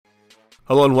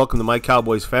Hello and welcome to My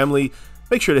Cowboys Family.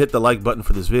 Make sure to hit the like button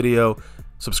for this video,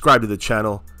 subscribe to the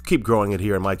channel, keep growing it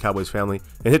here in My Cowboys Family,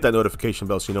 and hit that notification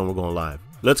bell so you know when we're going live.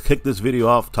 Let's kick this video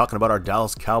off talking about our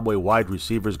Dallas Cowboy wide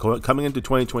receivers coming into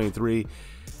 2023.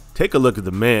 Take a look at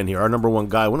the man here, our #1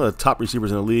 guy, one of the top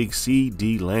receivers in the league,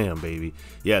 CeeDee Lamb, baby.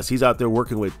 Yes, he's out there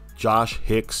working with Josh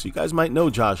Hicks. You guys might know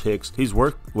Josh Hicks. He's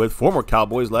worked with former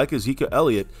Cowboys like Ezekiel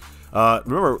Elliott.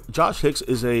 Remember, Josh Hicks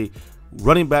is a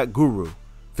running back guru,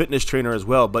 fitness trainer as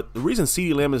well, but the reason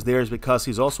CeeDee Lamb is there is because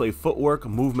he's also a footwork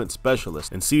movement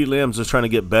specialist, and CeeDee Lamb's just trying to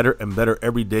get better and better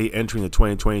every day entering the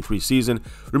 2023 season.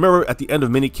 Remember, at the end of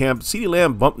minicamp, CeeDee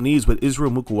Lamb bumped knees with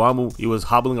Israel Mukuamu. He was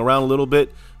hobbling around a little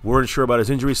bit. Weren't sure about his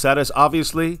injury status,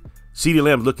 obviously. CeeDee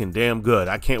Lamb looking damn good.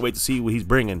 I can't wait to see what he's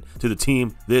bringing to the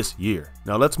team this year.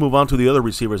 Now let's move on to the other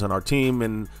receivers on our team,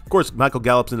 and of course Michael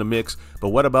Gallup's in the mix, but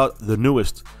what about the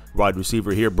newest wide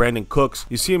receiver here, Brandin Cooks?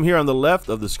 You see him here on the left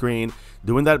of the screen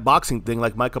doing that boxing thing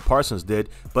like Micah Parsons did,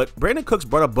 but Brandin Cooks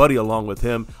brought a buddy along with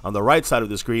him on the right side of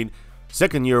the screen.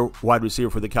 Second-year wide receiver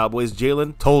for the Cowboys,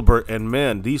 JALEN TOLBERT, and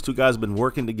man, these two guys have been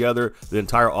working together the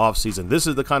entire offseason. This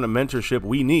is the kind of mentorship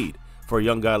we need for a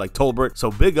young guy like Tolbert.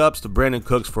 So big ups to Brandin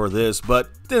Cooks for this, but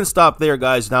didn't stop there,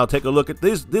 guys. Now take a look at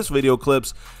this video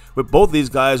clips with both these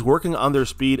guys working on their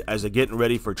speed as they're getting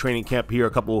ready for training camp here a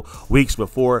couple weeks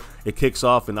before it kicks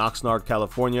off in Oxnard,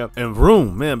 California. And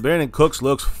vroom, man, Brandin Cooks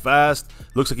looks fast.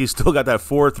 Looks like he's still got that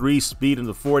 4.3 speed in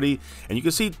the 40. And you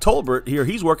can see Tolbert here,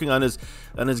 he's working on his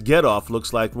get off.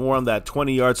 Looks like more on that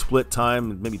 20-yard split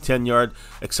time, maybe 10-yard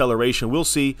acceleration. We'll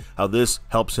see how this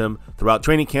helps him throughout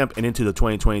training camp and into the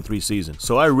 2023 season.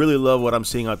 So I really love what I'm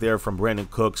seeing out there from Brandin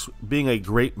Cooks, being a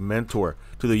great mentor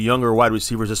to the younger wide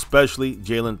receivers, especially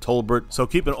JALEN TOLBERT. So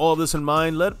keeping all of this in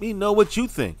mind, let me know what you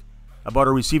think about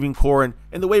our receiving core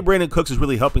and the way Brandin Cooks is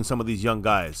really helping some of these young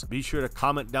guys. Be sure to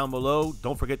comment down below.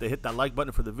 Don't forget to hit that like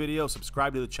button for the video,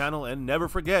 subscribe to the channel, and never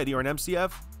forget, here on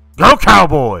MCF, Go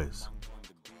Cowboys!